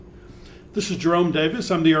This is Jerome Davis.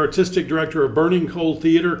 I'm the artistic director of Burning Coal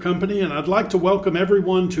Theater Company, and I'd like to welcome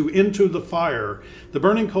everyone to Into the Fire, the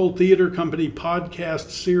Burning Coal Theater Company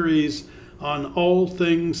podcast series on all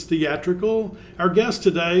things theatrical. Our guest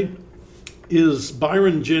today is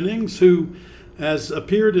Byron Jennings, who has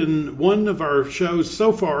appeared in one of our shows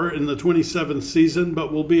so far in the 27th season,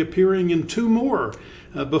 but will be appearing in two more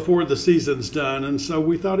before the season's done. And so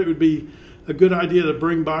we thought it would be a good idea to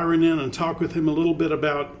bring Byron in and talk with him a little bit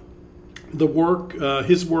about the work,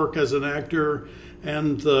 his work as an actor,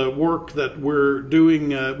 and the work that we're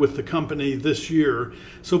doing with the company this year.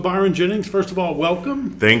 So Byron Jennings, first of all,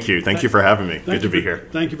 welcome. Thank you. Thank you for having me. Good to be here.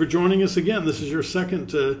 Thank you for joining us again. This is your second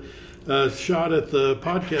shot at the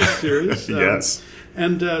podcast series. Yes.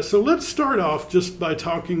 So let's start off just by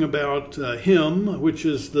talking about Hymn, which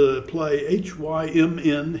is the play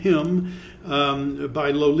H-Y-M-N, Hymn,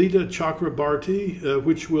 by Lolita Chakrabarti,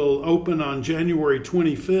 which will open on January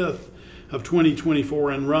 25th of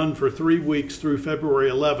 2024 and run for 3 weeks through February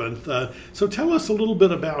 11th. So tell us a little bit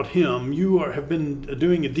about Hymn. You have been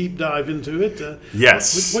doing a deep dive into it.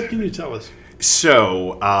 Yes. What can you tell us?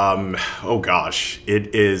 So,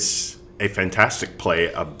 it is a fantastic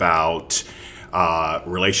play about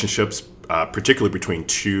relationships, particularly between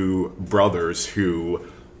two brothers who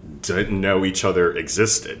didn't know each other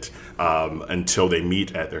existed until they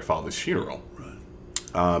meet at their father's funeral.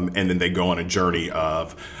 And then they go on a journey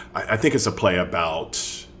of, I think it's a play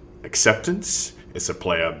about acceptance. It's a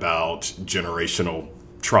play about generational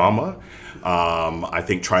trauma. I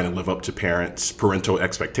think trying to live up to parental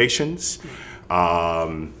expectations,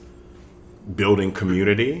 building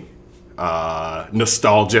community,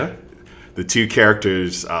 nostalgia. The two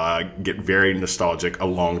characters get very nostalgic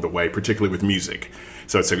along the way, particularly with music.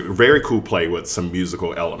 So it's a very cool play with some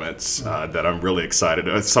musical elements that I'm really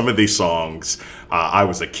excited. Some of these songs, I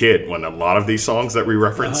was a kid when a lot of these songs that we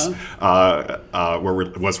reference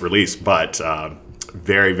was released, but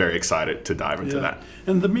very, very excited to dive into that.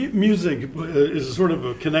 And the music is sort of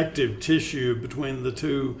a connective tissue between the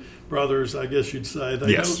two brothers, I guess you'd say.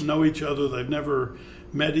 They don't know each other. They've never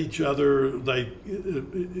met each other. They,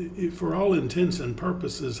 for all intents and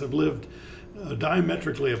purposes, have lived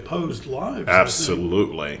diametrically opposed lives.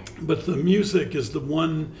 Absolutely. But the music is the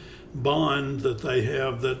one bond that they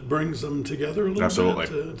have that brings them together a little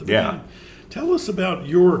bit. At the beginning. Tell us about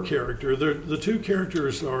your character. The two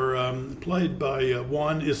characters are played by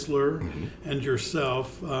Juan Isler and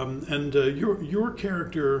yourself. Your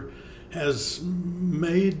character has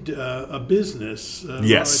made a business.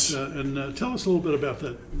 Yes. Right? And tell us a little bit about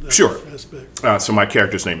that aspect. So my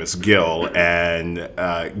character's name is Gil, and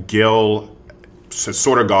Gil has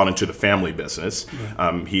sort of gone into the family business.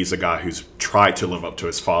 Right. He's a guy who's tried to live up to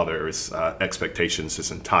his father's expectations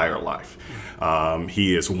his entire life.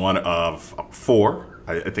 He is one of four.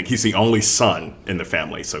 I think he's the only son in the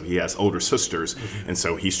family, so he has older sisters, and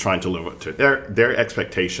so he's trying to live up to their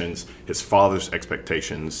expectations, his father's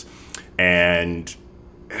expectations, and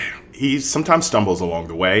he sometimes stumbles along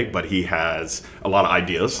the way, but he has a lot of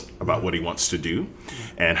ideas about what he wants to do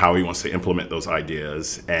and how he wants to implement those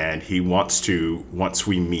ideas. And he wants to, once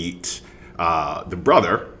we meet the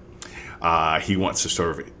brother, he wants to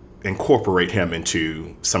sort of incorporate him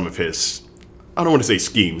into some of his, I don't want to say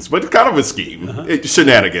schemes, but kind of a scheme,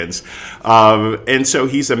 shenanigans. And so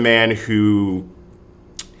he's a man who,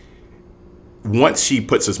 once he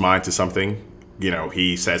puts his mind to something,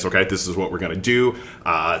 he says, okay, this is what we're going to do.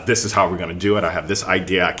 This is how we're going to do it. I have this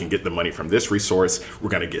idea. I can get the money from this resource. We're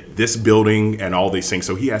going to get this building and all these things.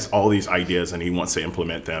 So he has all these ideas and he wants to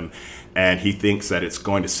implement them. And he thinks that it's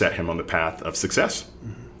going to set him on the path of success.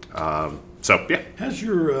 Has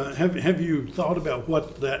your have you thought about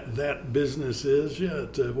what that business is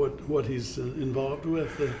yet? What he's involved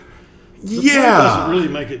with? The play doesn't really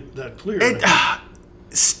make it that clear.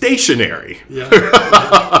 Stationary,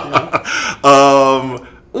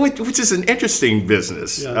 which is an interesting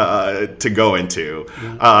business to go into.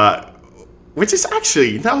 Which is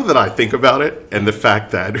actually, now that I think about it, and the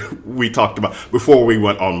fact that we talked about, before we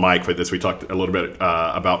went on mic for this, we talked a little bit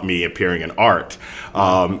about me appearing in art.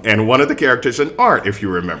 And one of the characters in art, if you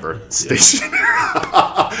remember, Stationary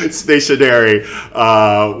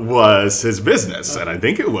was his business. And I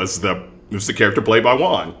think it was the character played by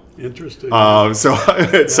Juan. Interesting. So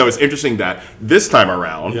it's interesting that this time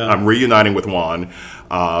around, I'm reuniting with Juan,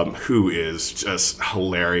 who is just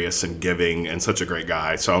hilarious and giving and such a great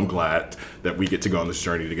guy. So I'm glad that we get to go on this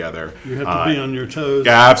journey together. You have to be on your toes.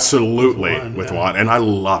 Absolutely, with Juan. And I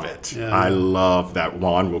love it. Yeah. I love that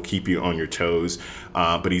Juan will keep you on your toes,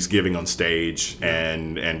 but he's giving on stage,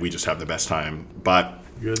 and we just have the best time. But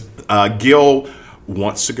Gil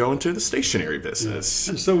wants to go into the stationery business.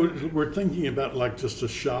 And so we're thinking about like just a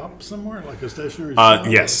shop somewhere, like a stationery shop?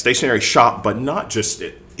 Yes, stationery shop, but not just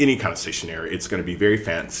any kind of stationery. It's going to be very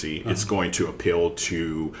fancy. It's going to appeal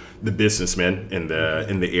to the businessmen in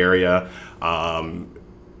the area.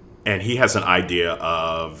 And he has an idea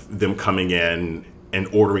of them coming in and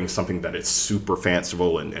ordering something that is super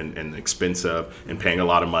fanciful and expensive and paying a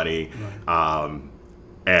lot of money. Right.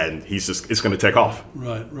 And it's going to take off.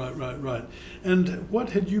 Right. And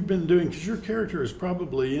what had you been doing? Because your character is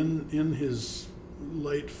probably in his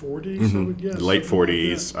late 40s, I would guess. Late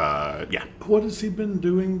 40s, yeah. What has he been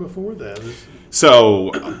doing before that?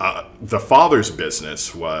 So the father's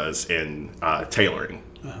business was in tailoring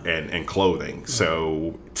and clothing.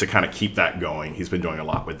 So to kind of keep that going, he's been doing a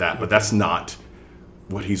lot with that. But that's not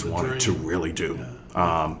what he's wanted to really do.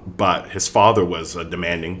 But his father was a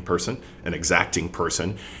demanding person, an exacting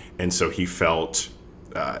person. And so he felt,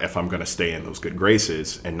 if I'm going to stay in those good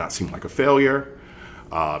graces and not seem like a failure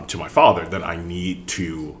to my father, then I need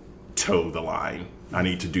to toe the line. I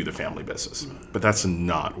need to do the family business. Right. But that's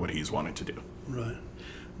not what he's wanting to do. Right.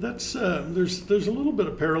 That's there's a little bit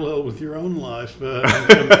of parallel with your own life.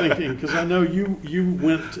 I'm thinking, because I know you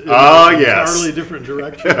went in an entirely different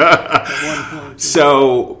direction at one point.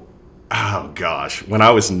 So, oh gosh, when I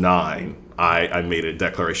was 9, I made a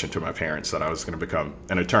declaration to my parents that I was going to become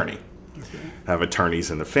an attorney. Okay. Have attorneys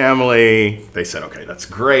in the family. They said, "Okay, that's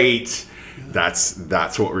great. Yeah.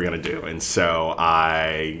 That's what we're going to do." And so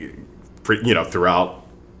I, throughout,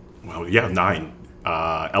 9,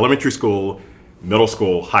 elementary school, middle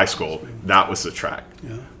school, high school, that was the track.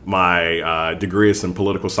 Yeah. My degree is in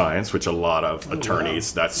political science, which a lot of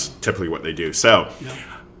attorneys, that's typically what they do. So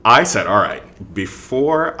I said, all right,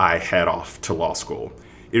 before I head off to law school,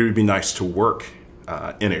 it would be nice to work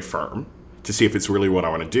in a firm to see if it's really what I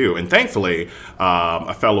want to do. And thankfully,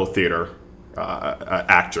 a fellow theater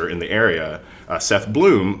actor in the area, Seth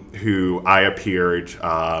Bloom, who I appeared...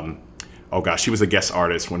 he was a guest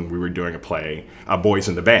artist when we were doing a play, Boys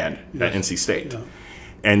in the Band, at NC State. Yeah.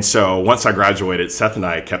 And so once I graduated, Seth and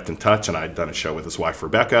I kept in touch, and I'd done a show with his wife,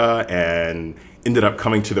 Rebecca, and ended up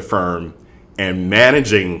coming to the firm and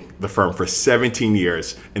managing the firm for 17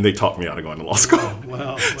 years, and they taught me how to go into law school.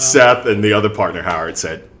 Wow. Seth and the other partner, Howard,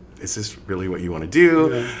 said, is this really what you want to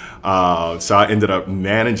do? Yeah. So I ended up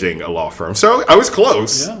managing a law firm. So I was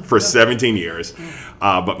close for 17 years.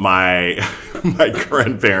 But my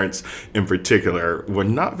grandparents in particular were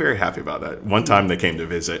not very happy about that. One time they came to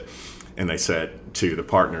visit and they said to the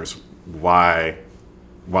partners, why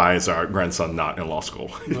is our grandson not in law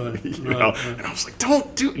school? Right, And I was like,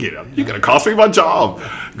 don't do, you're going to cost me my job,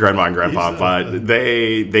 Grandma and Grandpa. But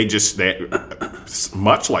they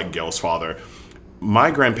much like Gil's father,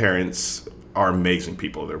 my grandparents are amazing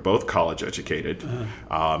people. They're both college educated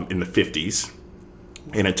in the 50s,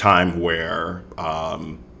 in a time where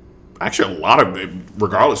actually a lot of,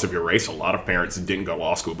 regardless of your race, a lot of parents didn't go to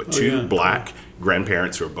law school, but two black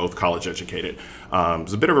grandparents who are both college educated. It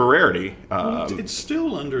was a bit of a rarity. It's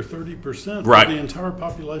still under 30% of right. the entire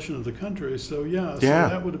population of the country. So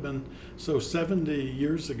that would have been, 70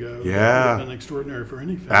 years ago, that would have been extraordinary for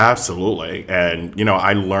any family. Absolutely. And,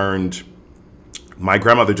 I learned... My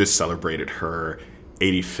grandmother just celebrated her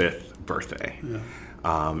 85th birthday. Yeah.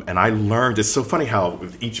 And I learned, it's so funny how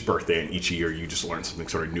with each birthday and each year, you just learn something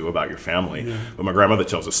sort of new about your family. Yeah. But my grandmother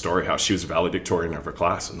tells a story how she was valedictorian of her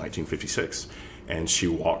class in 1956. And she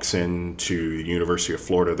walks into the University of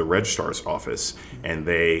Florida, the registrar's office, and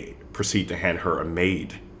they proceed to hand her a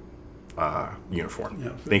maid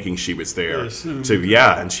uniform, thinking she was there.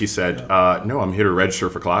 And she said, no, I'm here to register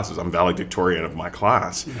for classes. I'm valedictorian of my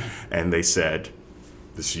class. Yeah. And they said,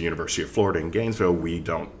 this is the University of Florida in Gainesville. We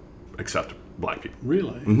don't accept black people.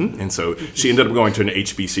 Really? Mm-hmm. And so she ended up going to an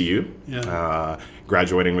HBCU,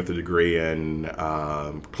 graduating with a degree in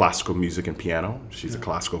classical music and piano. She's a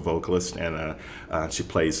classical vocalist, and she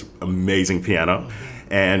plays amazing piano,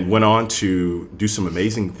 and went on to do some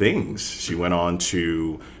amazing things. She went on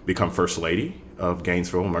to become First Lady of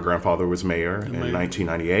Gainesville when my grandfather was mayor in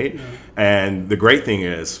 1998. Yeah. And the great thing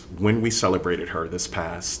is, when we celebrated her this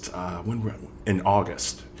past, in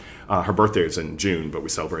August, her birthday is in June, but we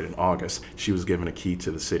celebrate in August, she was given a key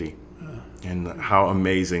to the city. And how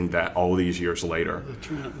amazing that all these years later.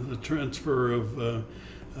 The transfer of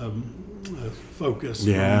focus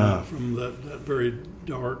from that very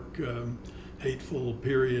dark, hateful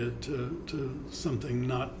period to something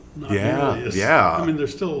not really. I mean,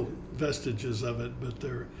 there's still vestiges of it, but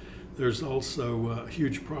there's also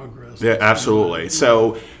huge progress. Yeah, absolutely.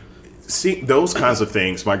 So, see, those kinds of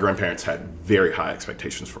things, my grandparents had very high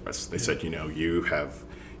expectations for us. They said, you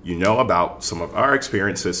you know about some of our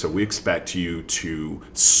experiences, so we expect you to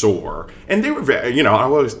soar. And they were very, I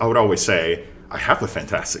would always say, I have a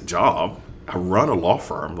fantastic job. I run a law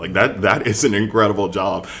firm. Like that is an incredible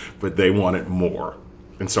job, but they wanted more.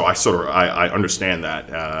 And so I understand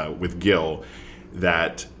that with Gil,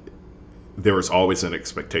 that there was always an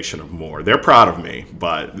expectation of more. They're proud of me,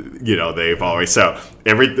 but they've always, so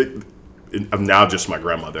everything. Now just my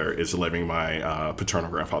grandmother is living. My paternal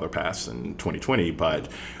grandfather passed in 2020, but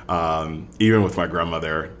even with my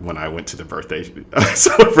grandmother, when I went to the birthday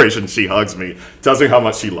celebration, she hugs me, tells me how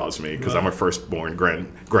much she loves me because I'm her firstborn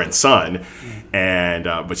grandson, and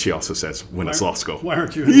but she also says, when is law school? Why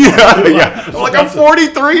aren't you? Yeah. I'm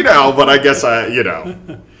 43 now, but I guess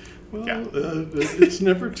Well, it's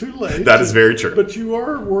never too late. That is very true. But you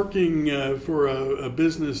are working for a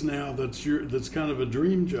business now that's kind of a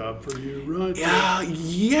dream job for you, right?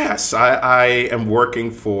 Yes, I am working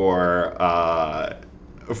for,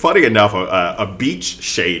 funny enough, a beach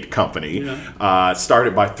shade company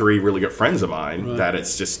started by three really good friends of mine that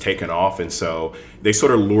it's just taken off. And so they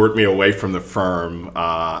sort of lured me away from the firm,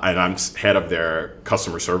 and I'm head of their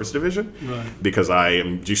customer service division because I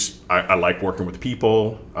like working with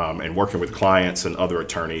people and working with clients and other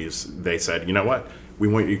attorneys. They said, you know what, we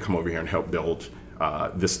want you to come over here and help build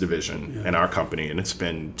this division in our company, and it's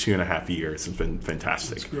been 2.5 years. It's been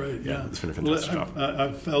fantastic. It's great, yeah. It's been a fantastic job.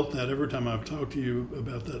 I've felt that every time I've talked to you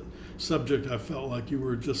about that subject. I felt like you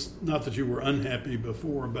were just, not that you were unhappy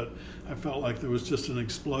before, but I felt like there was just an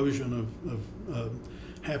explosion of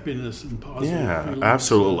happiness and positive feelings. Yeah,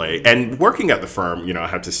 absolutely. And working at the firm, I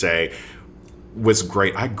have to say, was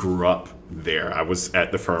great. I grew up there. I was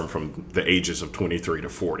at the firm from the ages of 23 to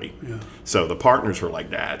 40. Yeah. So the partners were like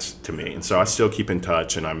dads to me. And so I still keep in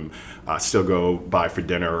touch, and I still go by for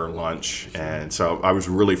dinner or lunch. And so I was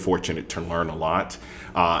really fortunate to learn a lot.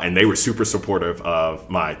 And they were super supportive of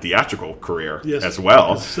my theatrical career as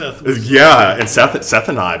well. Seth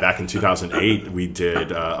and I, back in 2008, we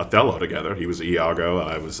did Othello together. He was Iago,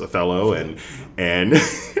 I was Othello, and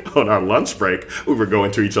on our lunch break, we were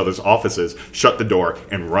going to each other's offices, shut the door,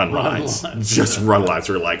 and run lines. Just run lines.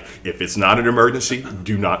 We're like, if it's not an emergency,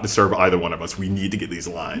 do not disturb either one of us. We need to get these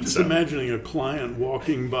lines. Just imagining a client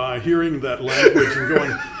walking by, hearing that language and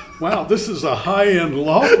going, wow, this is a high-end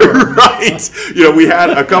law firm. Right. We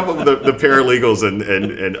had a couple of the paralegals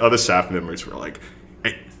and other staff members were like,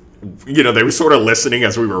 hey, they were sort of listening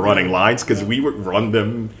as we were running lines because we would run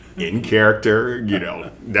them in character,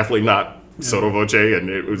 definitely not sotto voce, and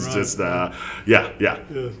it was just,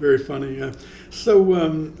 very funny. So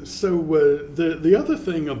the other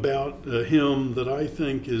thing about him that I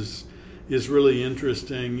think is really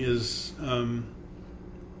interesting is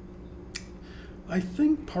I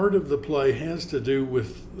think part of the play has to do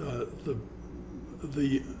with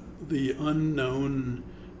the unknown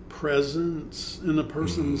presence in a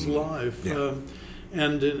person's life. Yeah.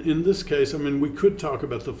 And in this case, I mean, we could talk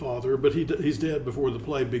about the father, but he's dead before the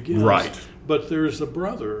play begins. Right. But there's a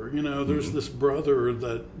brother, there's this brother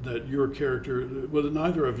that your character, well,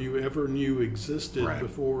 neither of you ever knew existed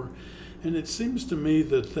before. And it seems to me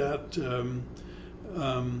that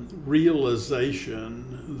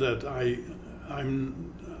realization that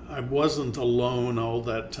I wasn't alone all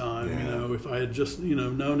that time, if I had just,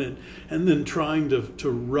 known it, and then trying to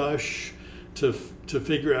rush to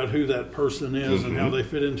figure out who that person is and how they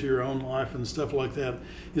fit into your own life and stuff like that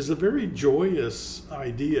is a very joyous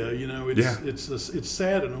idea. It's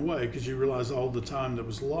sad in a way because you realize all the time that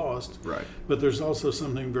was lost. Right. But there's also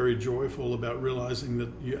something very joyful about realizing that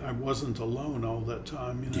I wasn't alone all that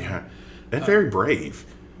time. Yeah, and very brave.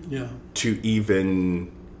 Yeah. To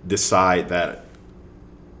even decide that,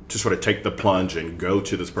 to sort of take the plunge and go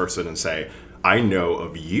to this person and say, I know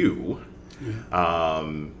of you.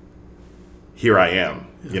 Yeah. Here I am.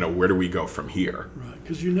 Yeah. Where do we go from here? Right,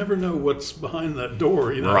 because you never know what's behind that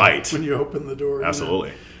door. Right. When you open the door.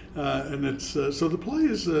 Absolutely. And it's so the play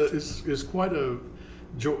is quite a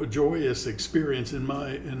joyous experience in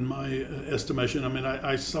my estimation. I mean,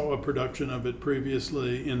 I saw a production of it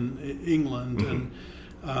previously in England, and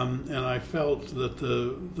I felt that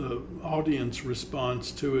the audience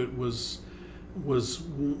response to it was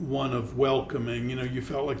one of welcoming. You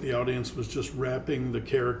felt like the audience was just wrapping the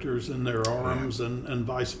characters in their arms and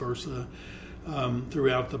vice versa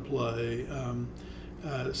throughout the play.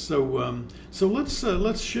 So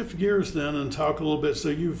let's shift gears then and talk a little bit. So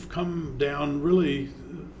you've come down really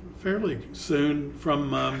fairly soon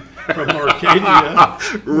from Arcadia.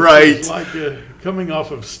 Right. It's like coming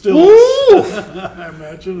off of stilts. I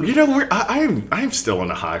imagine. I'm still on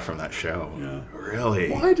a high from that show. Yeah.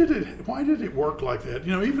 Really. Why did it work like that?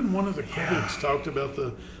 Even one of the critics talked about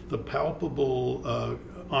the palpable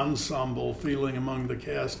ensemble feeling among the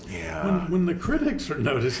cast. Yeah. When the critics are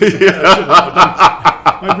noticing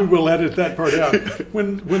that, maybe we'll edit that part out.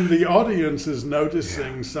 When the audience is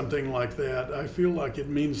noticing something like that, I feel like it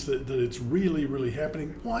means that it's really, really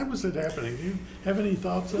happening. Why was it happening? Do you have any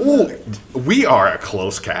thoughts on that? We are a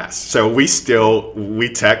close cast, so we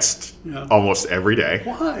text almost every day.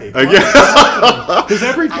 Why? Because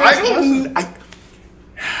every cast doesn't.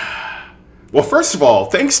 Well, first of all,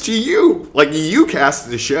 thanks to you. Like, you cast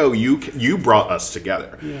the show. You brought us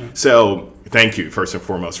together. Yeah. So thank you, first and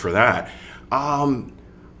foremost, for that.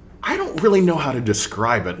 I don't really know how to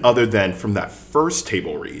describe it other than from that first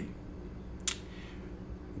table read,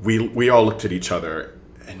 we all looked at each other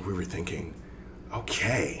and we were thinking,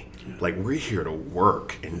 okay, like, we're here to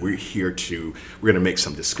work and we're going to make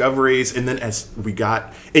some discoveries. And then as we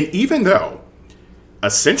got, and even though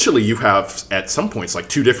essentially you have at some points like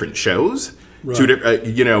two different shows, right.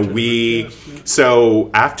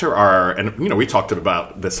 So after we talked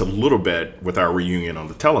about this a little bit with our reunion on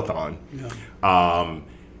the telethon,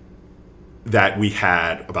 that we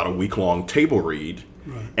had about a week-long table read,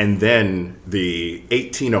 right. And then the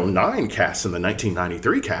 1809 cast and the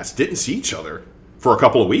 1993 cast didn't see each other for a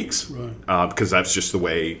couple of weeks, right. Because that's just the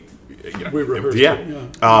way we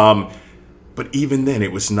rehearsed. But even then,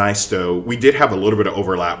 it was nice, though. We did have a little bit of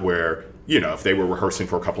overlap where, if they were rehearsing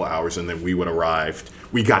for a couple of hours and then we would arrive,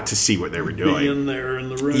 we got to see what they were doing. Be in there in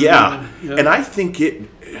the room. Yeah. And I think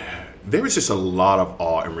there was just a lot of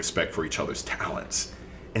awe and respect for each other's talents.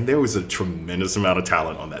 And there was a tremendous amount of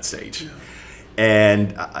talent on that stage.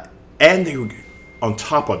 Yeah. And they were, on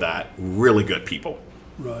top of that, really good people.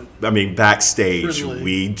 Right. I mean, backstage,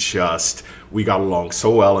 Friendly. we got along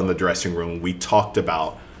so well in the dressing room. We talked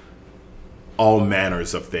about all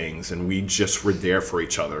manners of things, and we just were there for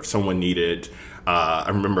each other. If someone needed, I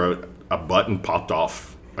remember a button popped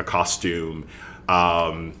off a costume,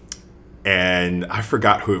 and I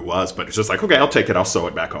forgot who it was, but it's just like, okay, I'll take it, I'll sew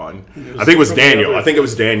it back on. I think it was Daniel. I think it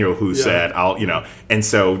was Daniel who said, and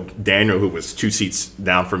so Daniel, who was 2 seats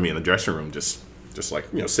down from me in the dressing room, just like,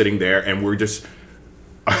 sitting there, and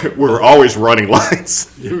we're always running lines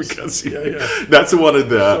because that's one of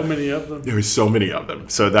the so many of them. There was so many of them.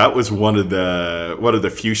 So that was one of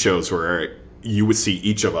the few shows where you would see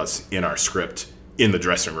each of us in our script in the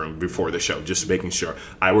dressing room before the show, just making sure.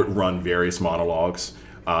 I would run various monologues.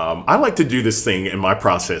 I like to do this thing in my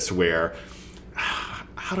process where,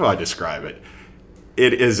 how do I describe it?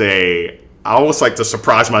 It is I almost like to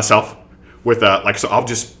surprise myself with so I'll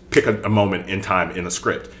just pick a moment in time in the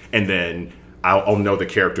script, and then I'll know the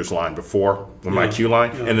character's line before my cue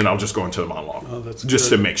line, and then I'll just go into the monologue just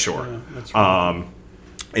to make sure. Yeah, that's right.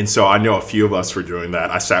 And so I know a few of us were doing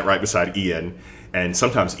that. I sat right beside Ian, and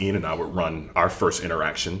sometimes Ian and I would run our first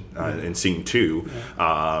interaction in scene 2,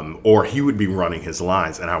 or he would be running his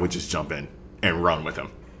lines, and I would just jump in and run with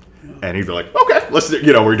him. Yeah. And he'd be like, okay, let's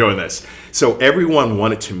we're doing this. So everyone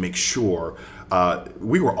wanted to make sure,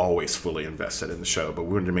 we were always fully invested in the show, but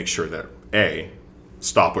we wanted to make sure that,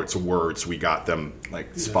 Stoppard's words, we got them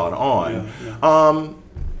spot on.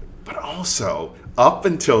 But also, up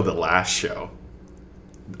until the last show,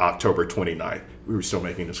 October 29th, we were still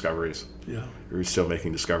making discoveries. Yeah. We were still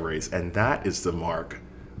making discoveries. And that is the mark,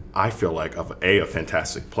 I feel like, of a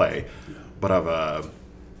fantastic play, but of a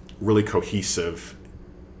really cohesive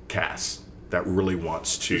cast that really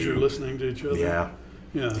wants to... You're listening to each other. Yeah.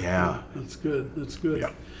 That's good. Yeah.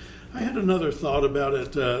 I had another thought about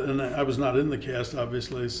it, and I was not in the cast,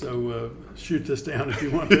 obviously, so shoot this down if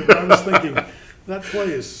you want to. But I was thinking, that play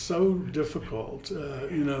is so difficult,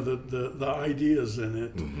 the ideas in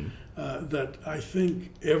it, that I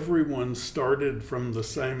think everyone started from the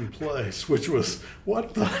same place, which was,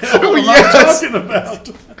 what the hell am I talking about?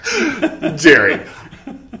 Jerry,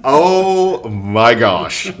 oh my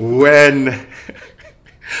gosh, when...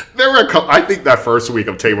 There were I think that first week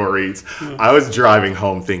of table reads, I was driving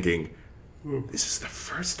home thinking, this is the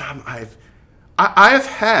first time I have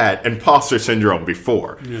had imposter syndrome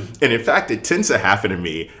before. Yeah. And in fact, it tends to happen to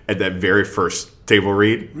me at that very first table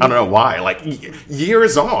read. I don't know why.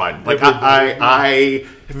 Years on. I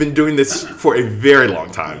have been doing this for a very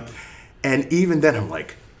long time. Yeah. And even then I'm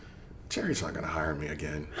like, Jerry's not going to hire me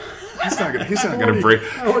again. He's not going to bring...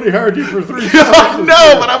 I already hired you for 3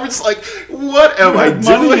 No, but I was like, what am I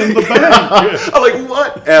doing? Money in the bank. I'm like,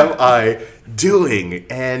 what am I doing?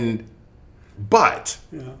 But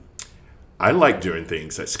I like doing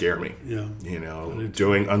things that scare me. Yeah.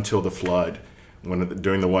 Doing Until the Flood,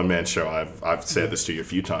 doing the one-man show, I've said this to you a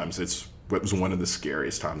few times. It was one of the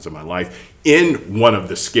scariest times of my life. In one of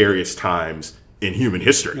the scariest times in human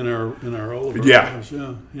history. In our Oliver. Yeah.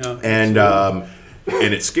 Yeah. And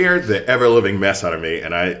and it scared the ever living mess out of me.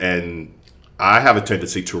 And I have a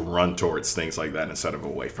tendency to run towards things like that instead of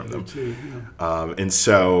away from them. Too,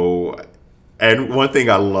 yeah. And one thing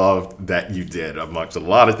I loved that you did, amongst a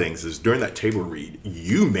lot of things, is during that table read,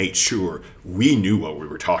 you made sure we knew what we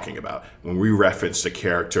were talking about. When we referenced a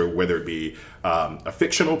character, whether it be a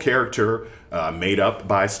fictional character made up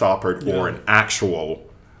by Stoppard or an actual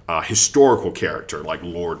historical character like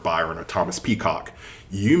Lord Byron or Thomas Peacock,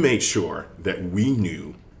 you made sure that we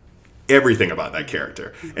knew everything about that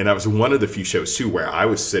character. And that was one of the few shows too where I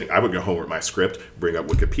would go home with my script, bring up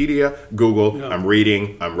Wikipedia, Google, I'm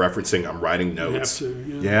reading, I'm referencing, I'm writing notes.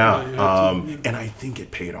 You have to, and I think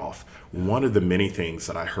it paid off. One of the many things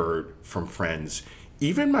that I heard from friends,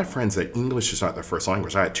 even my friends that English is not their first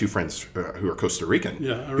language, I had two friends who are Costa Rican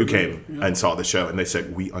who came and saw the show, and they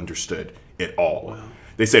said we understood it all. Wow.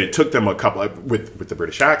 They said it took them a couple with the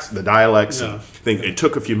British accents, the dialects, and things. It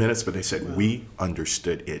took a few minutes, but they said we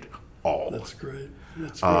understood it all. That's great.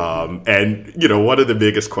 And one of the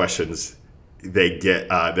biggest questions they get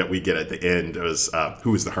that we get at the end is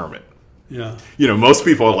who is the hermit? Yeah. Most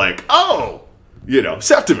people are like, oh,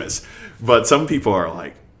 Septimus, but some people are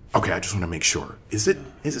like, okay, I just want to make sure. Is it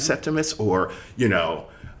Septimus or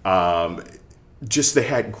just they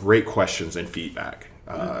had great questions and feedback.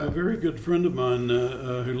 A very good friend of mine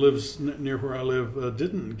who lives near where I live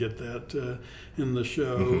didn't get that in the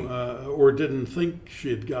show, or didn't think she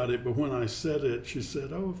had got it. But when I said it, she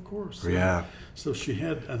said, "Oh, of course." Yeah. So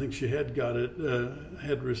I think she had got it,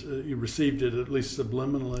 you received it at least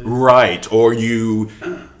subliminally. Right, or you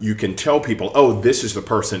can tell people, "Oh, this is the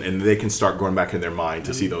person," and they can start going back in their mind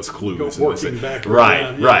to see those clues. Working back.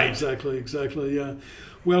 Right. Exactly. Yeah.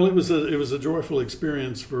 Well, it was a joyful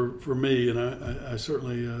experience for me, and I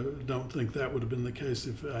certainly don't think that would have been the case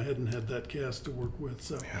if I hadn't had that cast to work with.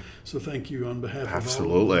 So thank you on behalf of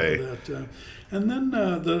all of that. And then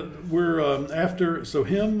we're after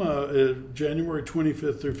him January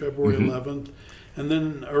 25th through February 11th, and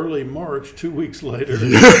then early March, 2 weeks later,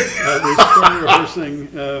 we start rehearsing.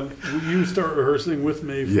 You start rehearsing with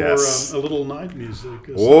me for a little night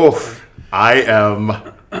music. I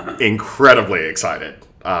am incredibly excited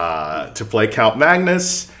to play Count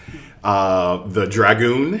Magnus, the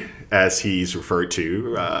Dragoon, as he's referred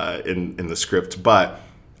to in the script. But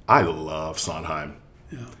I love Sondheim.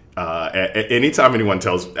 Anytime anyone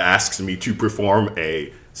asks me to perform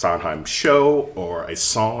a Sondheim show or a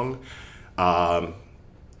song,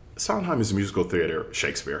 Sondheim is musical theater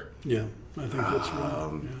Shakespeare. Yeah, I think that's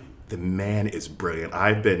right. The man is brilliant.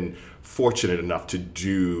 I've been fortunate enough to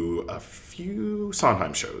do a few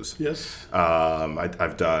Sondheim shows. Yes.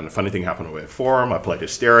 I've done Funny Thing Happened Away at Forum. I played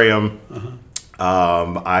Hysterium.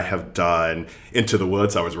 I have done Into the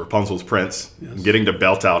Woods. I was Rapunzel's prince. Yes. Getting to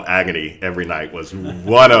belt out agony every night was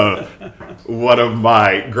one of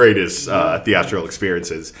my greatest theatrical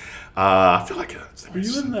experiences. I feel like were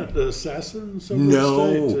you in that Assassin?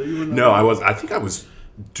 No, I was. I think I was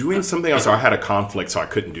doing something else. Or I had a conflict, so I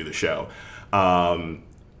couldn't do the show.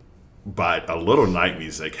 But A Little Night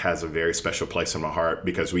Music has a very special place in my heart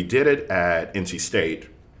because we did it at NC State,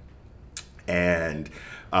 and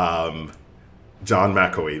John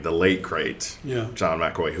McAwee, the late great John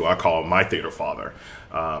McAwee, who I call my theater father,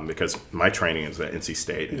 because my training is at NC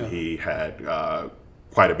State, and he had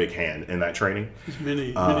quite a big hand in that training.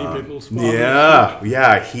 Many people's father.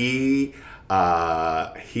 Yeah. He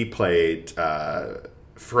played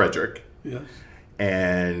Frederick. Yes.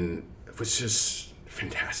 And it was just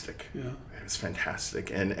fantastic. Yeah. It was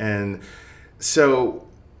fantastic. And so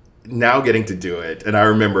now getting to do it, and I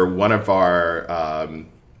remember one of our,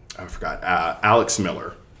 Alex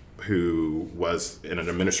Miller, who was in an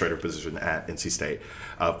administrative position at NC State,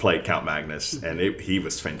 played Count Magnus, and he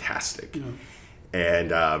was fantastic. Yeah.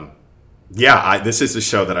 And this is the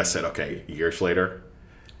show that I said, okay, years later,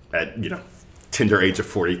 at tender age of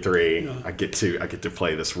 43, I get to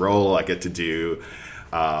play this role. I get to do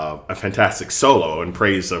a fantastic solo in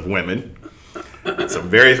praise of women. So I'm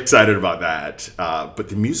very excited about that. But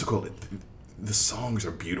the musical, the songs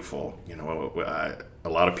are beautiful. A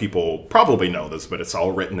lot of people probably know this, but it's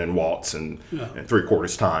all written in waltz and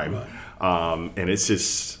 3/4 time. Right. And it's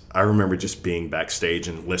just, I remember just being backstage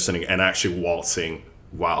and listening and actually waltzing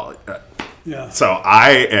while. So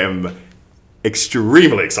I am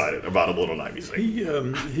extremely excited about A Little Night Music.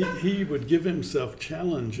 He would give himself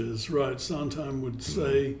challenges, right? Sondheim would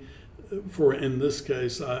say, in this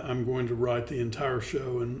case, I'm going to write the entire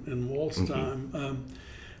show in waltz time,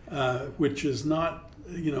 which is not,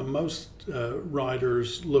 most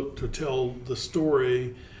writers look to tell the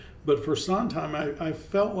story, but for Sondheim, I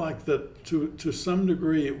felt like that to some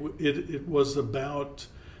degree it was about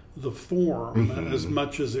the form as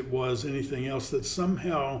much as it was anything else, that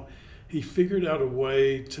somehow he figured out a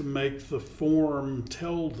way to make the form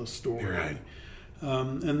tell the story. Right.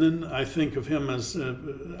 And then I think of him as,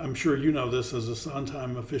 I'm sure you know this as a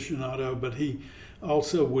Sondheim aficionado, but he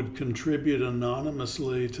also would contribute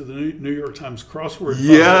anonymously to the New York Times crossword puzzles,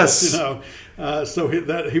 Yes. So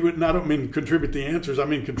he would, I don't mean contribute the answers, I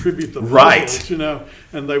mean contribute the puzzles, Right.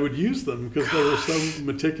 and they would use them because they were so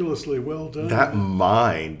meticulously well done. That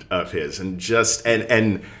mind of his, and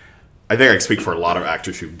I think I speak for a lot of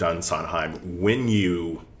actors who've done Sondheim. When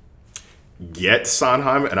you get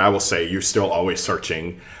Sondheim, and I will say you're still always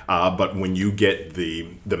searching, but when you get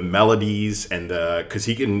the melodies and because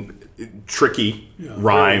he can tricky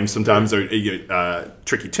rhymes sometimes, or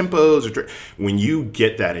tricky tempos, when you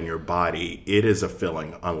get that in your body, it is a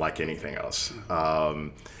feeling unlike anything else. I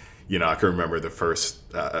can remember the first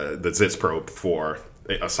the Zitz probe for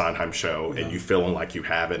a Sondheim show, and you feeling like you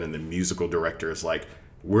have it, and the musical director is like,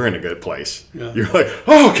 we're in a good place. Yeah. You're like,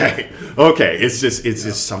 oh, okay. It's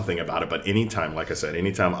just something about it. But anytime, like I said,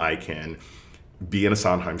 anytime I can be in a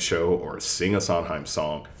Sondheim show or sing a Sondheim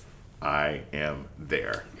song, I am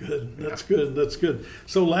there. Good. That's good. That's good.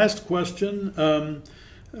 So last question.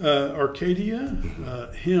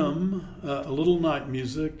 ARCADIA, hymn, a little night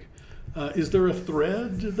music. Is there a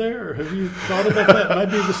thread there? Have you thought about that?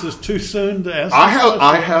 Maybe this is too soon to ask.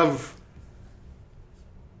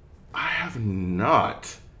 I have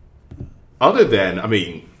not. Other than,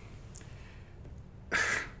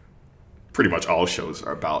 pretty much all shows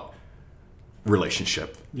are about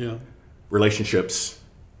relationship. Yeah. Relationships,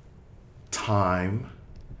 time,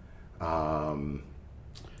 the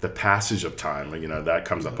passage of time. That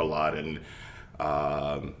comes up a lot in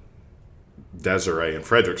Desiree and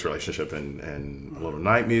Frederick's relationship and Little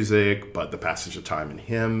Night Music, but the passage of time in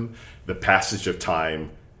him, the passage of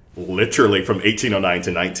time literally from 1809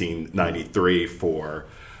 to 1993 for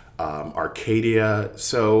ARCADIA.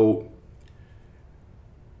 So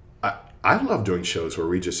I love doing shows where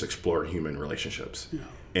we just explore human relationships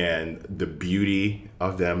and the beauty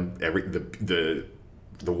of them, the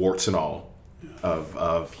warts and all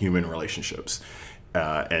of human relationships,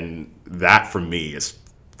 and that for me is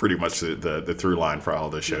pretty much the through line for all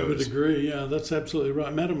the shows. I would agree. Yeah, that's absolutely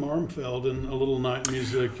right. Madame Armfeld in A Little Night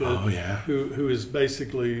Music, who is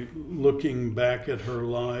basically looking back at her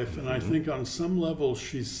life, and I think on some level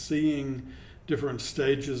she's seeing different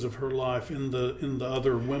stages of her life in the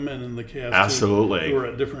other women in the cast. Absolutely, who are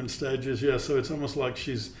at different stages. Yeah, so it's almost like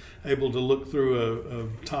she's able to look through a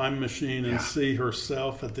time machine and see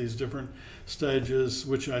herself at these different stages,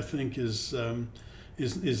 which I think is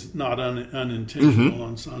not unintentional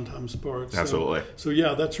on Sondheim's part. Absolutely. So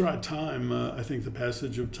yeah, that's right. Time, I think the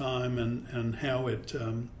passage of time and how it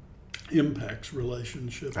impacts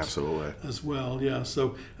relationships. Absolutely. As well, yeah.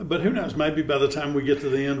 So, but who knows? Maybe by the time we get to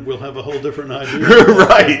the end, we'll have a whole different idea.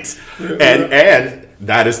 Right. And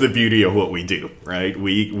that is the beauty of what we do, right?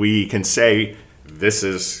 We can say this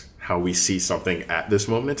is how we see something at this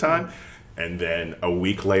moment in time, and then a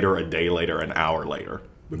week later, a day later, an hour later.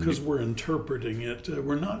 Because we're interpreting it.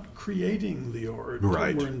 We're not creating the art.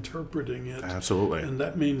 Right. We're interpreting it. Absolutely. And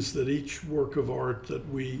that means that each work of art that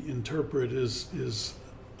we interpret is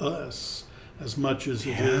us as much as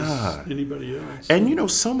it is anybody else. And,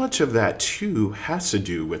 so much of that, too, has to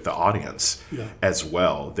do with the audience as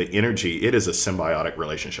well. The energy, it is a symbiotic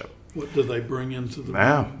relationship. What do they bring into the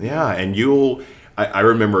room? Yeah. And I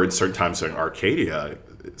remember at certain times in ARCADIA,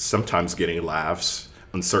 sometimes getting laughs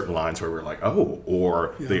on certain lines where we're like, oh,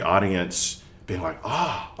 or the audience being like,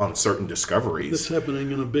 on certain discoveries. That's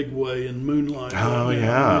happening in a big way in Moonlight. Oh,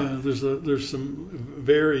 yeah. There's some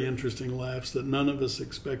very interesting laughs that none of us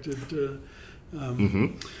expected.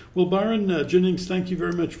 Well, Byron Jennings, thank you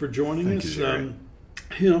very much for joining us.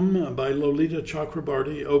 Hymn by Lolita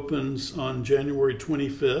Chakrabarti opens on January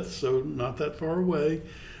 25th, so not that far away.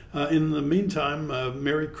 In the meantime,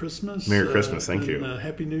 Merry Christmas. Merry Christmas, thank you.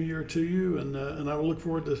 Happy New Year to you, and I will look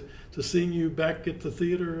forward to seeing you back at the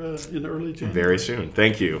theater in early January. Very soon.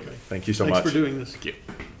 Thank you. Okay. Thank you so much. Thanks for doing this. Thank you.